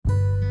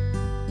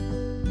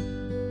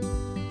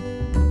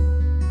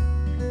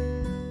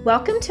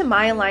Welcome to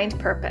My Aligned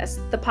Purpose,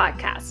 the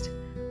podcast.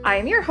 I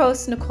am your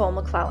host, Nicole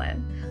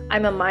McClellan.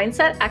 I'm a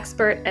mindset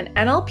expert and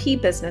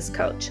NLP business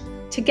coach.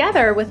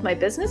 Together with my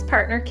business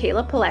partner,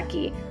 Kayla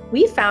Pilecki,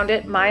 we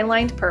founded My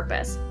Aligned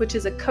Purpose, which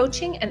is a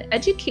coaching and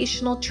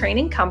educational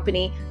training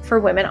company for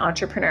women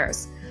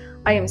entrepreneurs.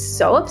 I am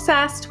so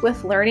obsessed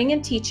with learning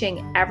and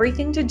teaching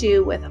everything to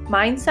do with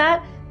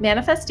mindset,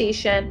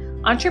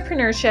 manifestation,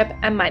 entrepreneurship,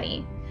 and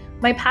money.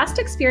 My past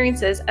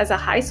experiences as a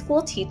high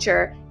school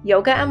teacher,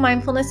 yoga and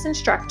mindfulness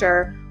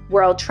instructor,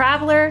 world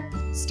traveler,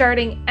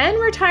 starting and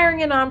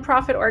retiring a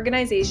nonprofit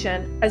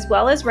organization, as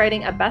well as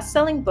writing a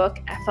best-selling book,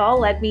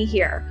 Ethel Led Me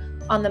Here,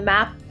 on the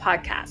MAP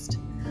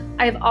podcast.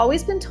 I have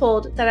always been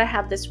told that I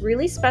have this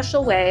really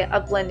special way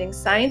of blending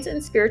science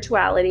and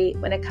spirituality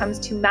when it comes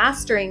to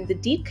mastering the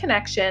deep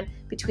connection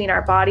between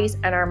our bodies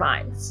and our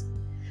minds.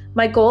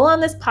 My goal on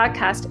this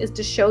podcast is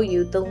to show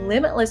you the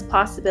limitless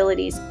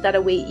possibilities that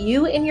await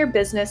you in your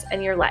business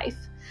and your life.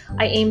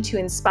 I aim to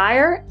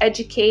inspire,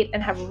 educate,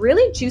 and have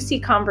really juicy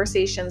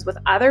conversations with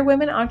other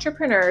women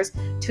entrepreneurs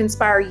to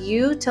inspire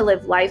you to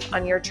live life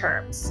on your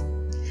terms.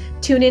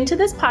 Tune into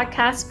this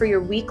podcast for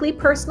your weekly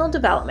personal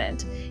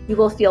development. You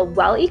will feel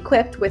well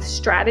equipped with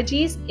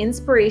strategies,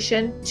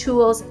 inspiration,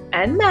 tools,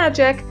 and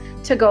magic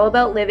to go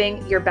about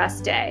living your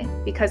best day.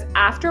 Because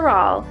after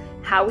all,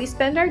 how we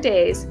spend our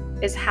days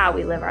is how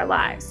we live our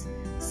lives.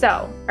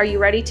 So, are you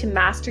ready to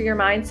master your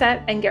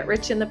mindset and get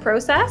rich in the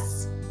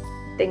process?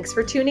 Thanks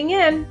for tuning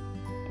in.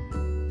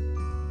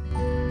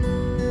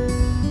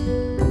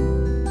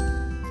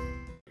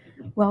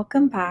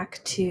 Welcome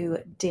back to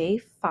day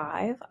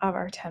 5 of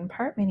our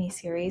 10-part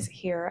mini-series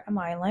here at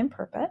My Aligned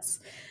Purpose.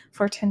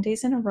 For 10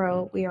 days in a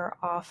row, we are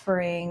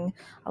offering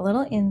a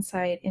little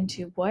insight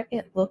into what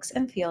it looks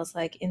and feels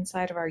like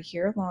inside of our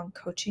year-long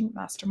coaching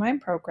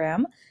mastermind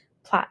program,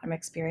 Platinum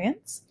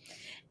Experience.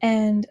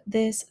 And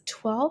this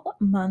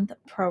 12-month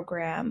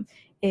program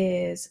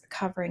is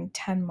covering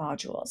 10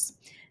 modules.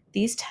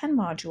 These 10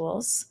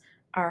 modules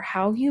are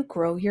how you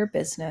grow your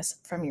business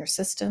from your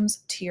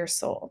systems to your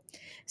soul.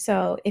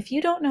 So if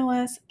you don't know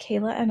us,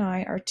 Kayla and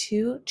I are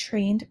 2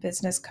 trained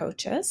business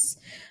coaches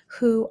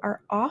who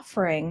are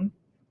offering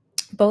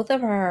both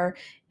of our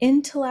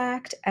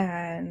intellect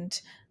and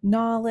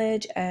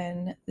knowledge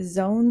and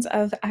zones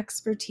of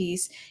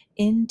expertise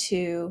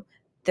into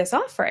this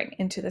offering,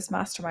 into this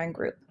mastermind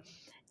group.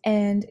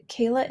 And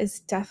Kayla is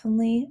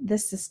definitely the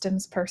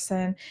systems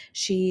person.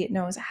 She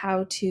knows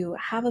how to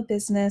have a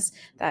business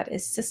that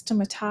is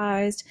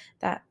systematized,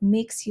 that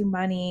makes you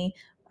money,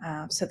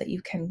 so that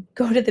you can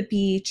go to the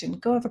beach and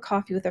go have a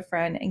coffee with a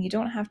friend and you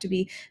don't have to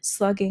be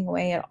slugging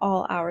away at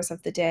all hours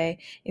of the day.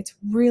 It's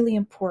really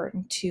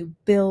important to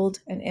build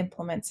and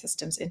implement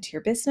systems into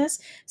your business.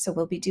 So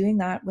we'll be doing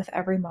that with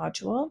every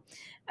module.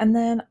 And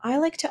then I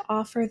like to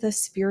offer the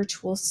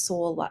spiritual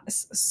soul-led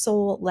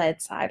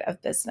side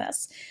of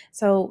business.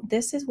 So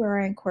this is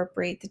where I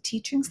incorporate the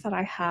teachings that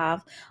I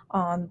have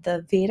on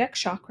the Vedic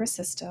chakra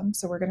system.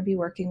 So we're going to be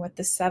working with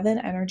the 7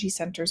 energy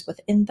centers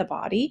within the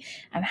body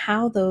and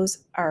how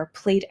those are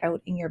played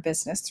out in your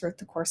business throughout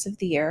the course of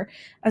the year,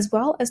 as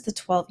well as the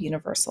 12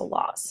 universal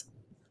laws.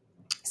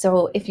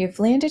 So if you've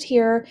landed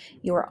here,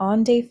 you are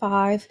on day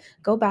 5,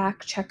 go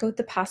back, check out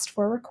the past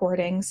 4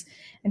 recordings.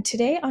 And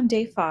today on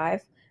day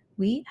 5,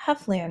 we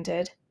have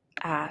landed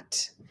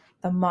at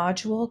the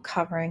module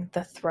covering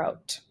the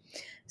throat.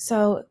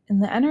 So in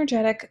the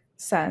energetic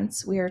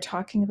sense, we are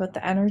talking about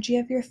the energy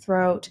of your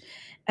throat,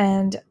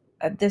 and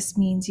this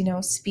means,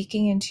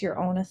 speaking into your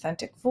own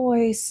authentic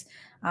voice.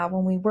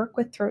 When we work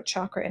with throat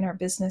chakra in our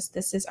business,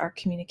 this is our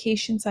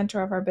communication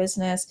center of our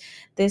business.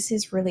 This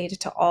is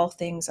related to all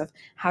things of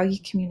how you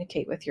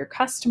communicate with your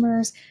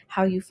customers,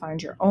 how you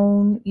find your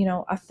own,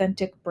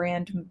 authentic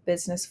brand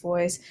business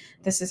voice.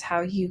 This is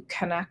how you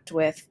connect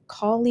with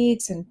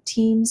colleagues and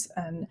teams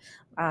and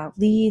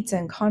leads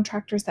and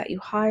contractors that you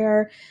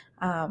hire.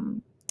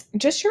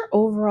 Just your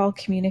overall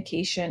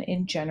communication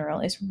in general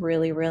is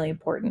really, really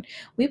important.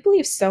 We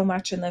believe so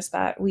much in this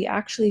that we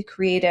actually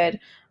created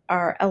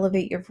our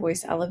Elevate Your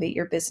Voice, Elevate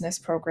Your Business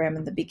program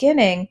in the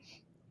beginning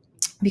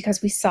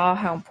because we saw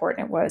how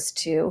important it was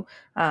to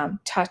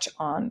touch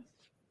on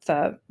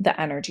the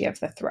energy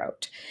of the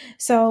throat.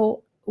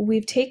 So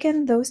we've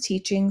taken those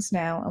teachings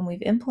now and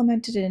we've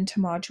implemented it into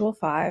module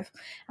 5.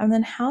 And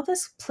then how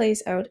this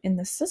plays out in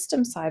the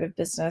system side of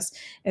business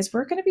is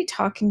we're going to be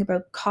talking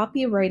about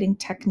copywriting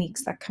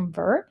techniques that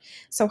convert.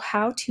 So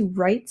how to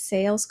write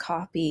sales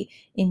copy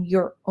in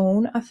your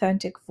own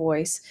authentic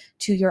voice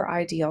to your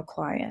ideal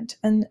client.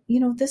 And,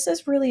 this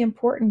is really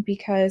important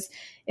because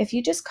if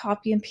you just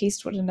copy and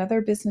paste what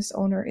another business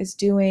owner is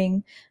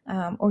doing,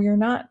 or you're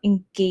not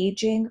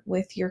engaging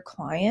with your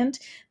client,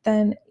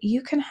 then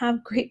you can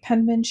have great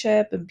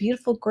penmanship and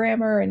beautiful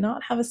grammar and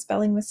not have a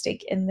spelling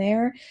mistake in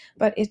there,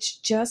 but it's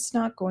just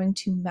not going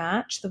to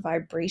match the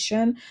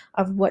vibration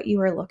of what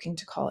you are looking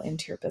to call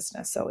into your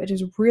business. So it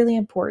is really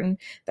important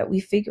that we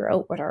figure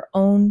out what our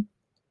own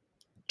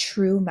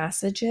true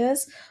message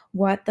is,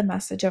 what the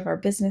message of our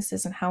business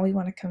is, and how we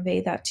want to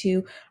convey that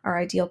to our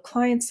ideal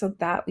clients so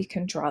that we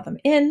can draw them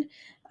in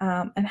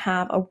and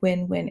have a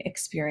win-win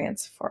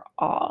experience for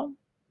all.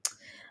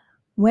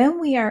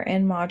 When we are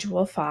in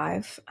Module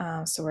 5,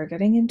 so we're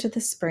getting into the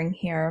spring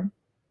here,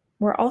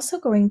 we're also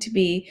going to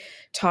be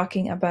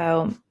talking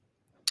about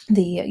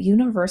the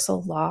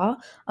universal law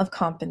of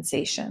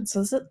compensation.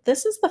 So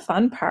this is the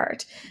fun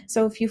part.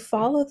 So if you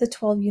follow the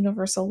 12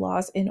 universal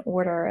laws in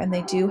order, and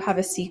they do have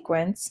a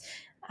sequence,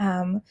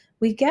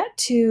 we get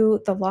to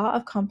the law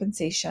of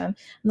compensation.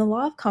 And the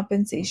law of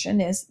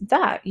compensation is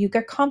that you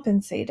get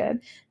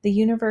compensated. The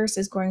universe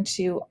is going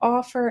to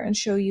offer and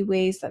show you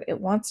ways that it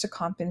wants to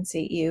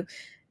compensate you,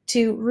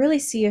 to really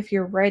see if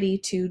you're ready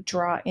to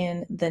draw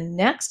in the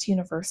next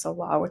universal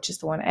law, which is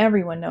the one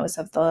everyone knows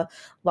of, the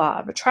law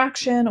of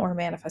attraction or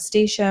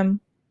manifestation.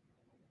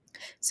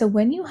 So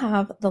when you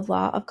have the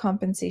law of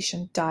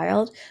compensation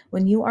dialed,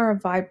 when you are a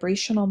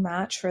vibrational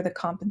match for the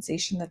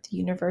compensation that the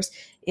universe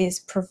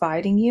is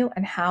providing you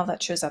and how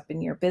that shows up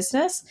in your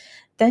business,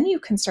 then you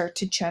can start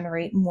to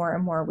generate more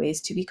and more ways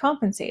to be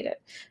compensated.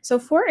 So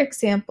for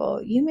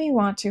example, you may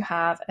want to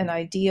have an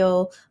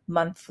ideal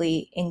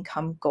monthly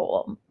income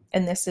goal.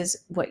 And this is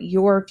what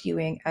you're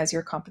viewing as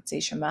your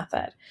compensation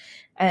method.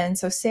 And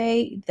so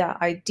say the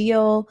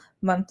ideal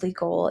monthly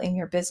goal in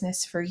your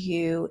business for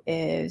you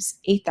is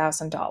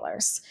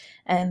 $8,000.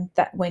 And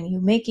that when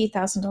you make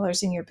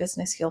 $8,000 in your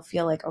business, you'll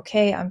feel like,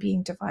 okay, I'm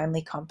being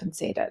divinely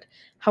compensated.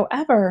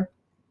 However,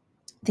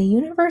 the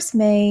universe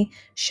may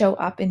show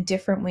up in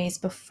different ways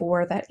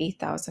before that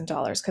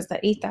 $8,000, because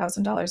that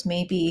 $8,000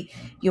 may be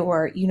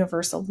your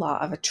universal law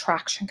of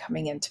attraction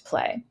coming into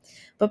play.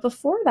 But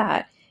before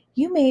that,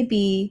 you may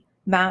be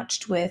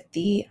matched with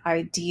the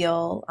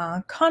ideal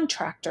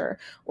contractor,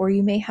 or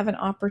you may have an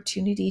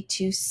opportunity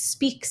to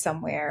speak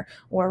somewhere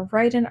or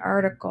write an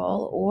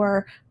article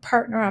or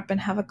partner up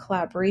and have a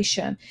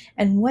collaboration.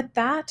 And what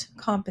that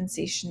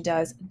compensation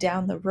does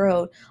down the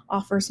road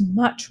offers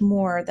much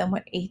more than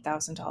what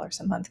 $8,000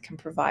 a month can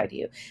provide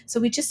you. So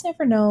we just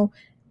never know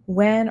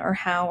when or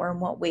how or in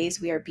what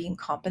ways we are being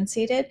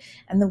compensated.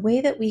 And the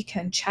way that we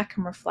can check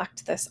and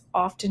reflect this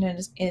often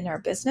in our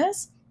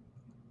business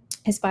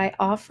is by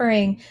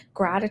offering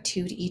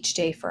gratitude each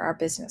day for our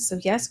business.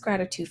 So yes,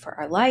 gratitude for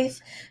our life.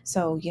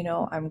 So,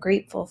 I'm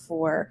grateful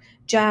for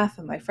Jeff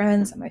and my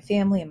friends and my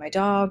family and my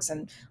dogs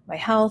and my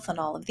health and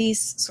all of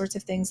these sorts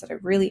of things that I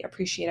really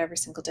appreciate every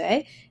single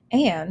day.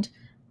 And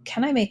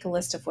can I make a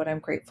list of what I'm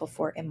grateful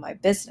for in my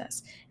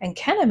business? And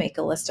can I make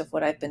a list of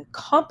what I've been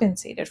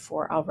compensated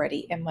for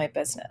already in my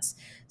business?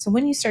 So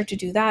when you start to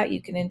do that, you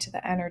get into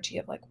the energy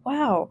of like,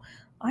 wow,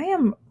 I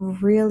am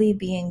really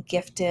being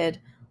gifted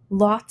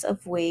lots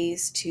of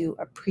ways to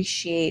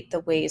appreciate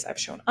the ways I've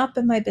shown up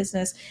in my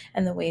business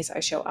and the ways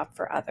I show up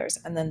for others.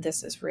 And then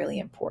this is really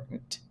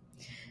important.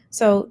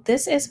 So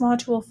this is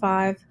Module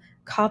 5,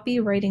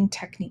 Copywriting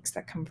Techniques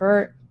That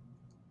Convert.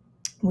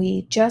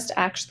 We just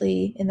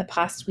actually, in the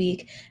past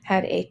week,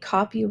 had a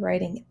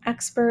copywriting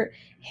expert,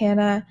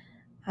 Hannah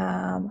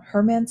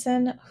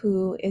Hermanson,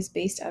 who is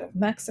based out of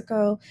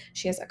Mexico.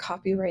 She has a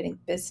copywriting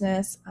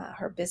business.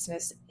 Her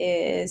business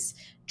is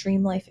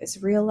Dream Life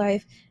is Real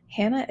Life.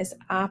 Hannah is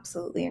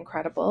absolutely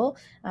incredible.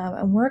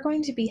 And we're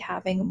going to be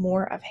having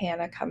more of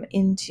Hannah come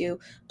into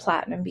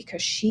Platinum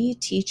because she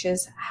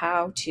teaches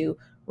how to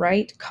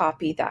write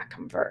copy that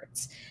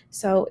converts.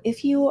 So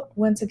if you,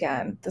 once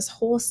again, this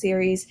whole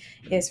series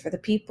is for the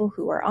people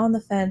who are on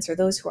the fence or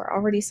those who are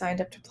already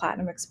signed up to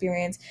Platinum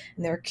Experience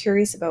and they're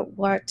curious about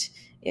what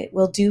it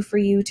will do for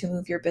you to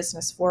move your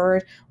business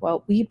forward.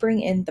 Well, we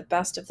bring in the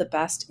best of the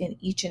best in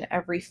each and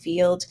every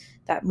field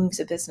that moves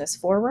a business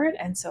forward.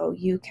 And so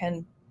you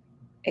can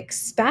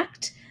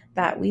expect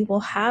that we will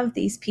have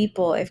these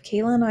people. If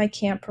Kayla and I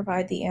can't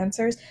provide the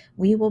answers,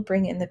 we will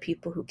bring in the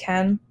people who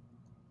can,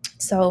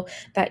 so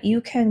that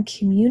you can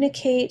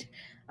communicate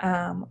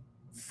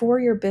for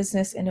your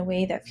business in a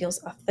way that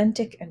feels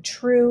authentic and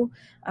true,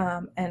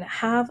 and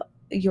have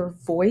your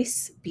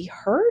voice be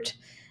heard,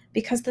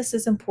 because this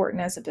is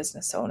important as a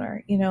business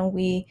owner.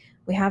 We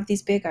have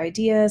these big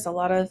ideas. A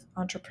lot of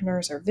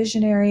entrepreneurs are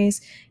visionaries.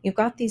 You've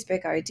got these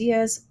big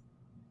ideas,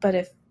 but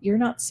if you're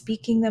not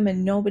speaking them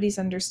and nobody's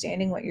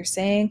understanding what you're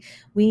saying,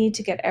 we need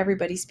to get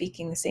everybody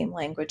speaking the same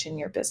language in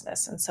your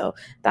business. And so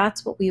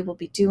that's what we will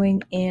be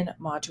doing in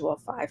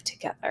Module 5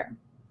 together.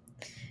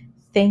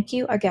 Thank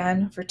you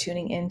again for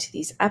tuning into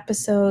these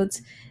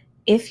episodes.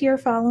 If you're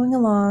following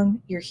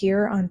along, you're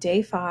here on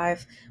day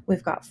 5.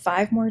 We've got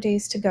 5 more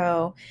days to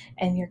go,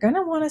 and you're going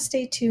to want to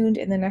stay tuned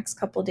in the next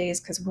couple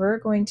days because we're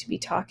going to be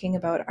talking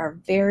about our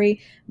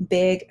very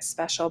big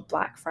special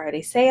Black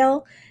Friday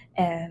sale,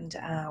 and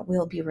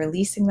we'll be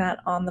releasing that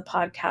on the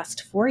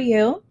podcast for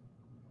you.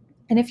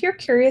 And if you're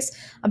curious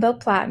about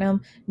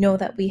Platinum, know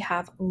that we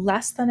have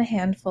less than a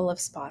handful of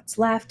spots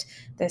left.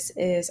 This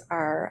is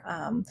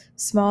our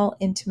small,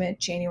 intimate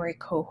January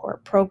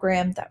cohort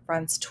program that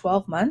runs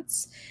 12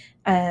 months.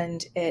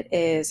 and it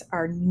is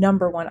our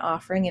number one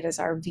offering. It is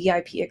our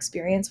VIP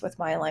experience with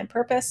My Aligned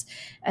Purpose.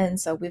 And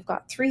so we've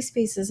got 3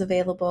 spaces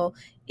available.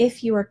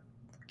 If you are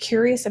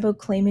curious about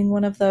claiming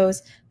one of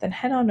those, then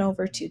head on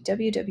over to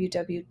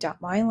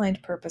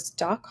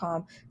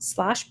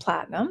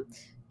www.myalignedpurpose.com/platinum.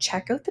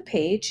 Check out the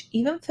page,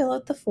 even fill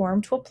out the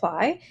form to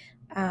apply.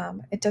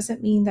 It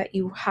doesn't mean that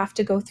you have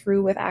to go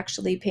through with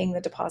actually paying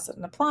the deposit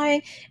and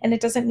applying, and it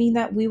doesn't mean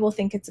that we will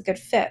think it's a good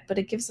fit, but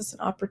it gives us an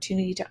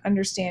opportunity to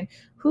understand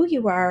who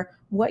you are,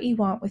 what you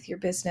want with your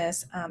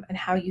business, and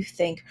how you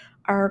think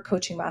our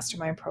coaching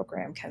mastermind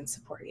program can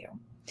support you.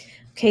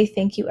 Okay,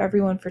 thank you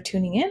everyone for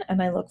tuning in,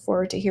 and I look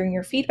forward to hearing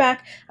your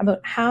feedback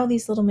about how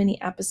these little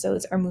mini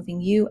episodes are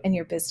moving you and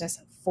your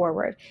business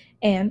forward.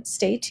 And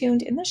stay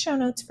tuned in the show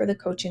notes for the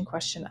coaching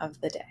question of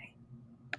the day.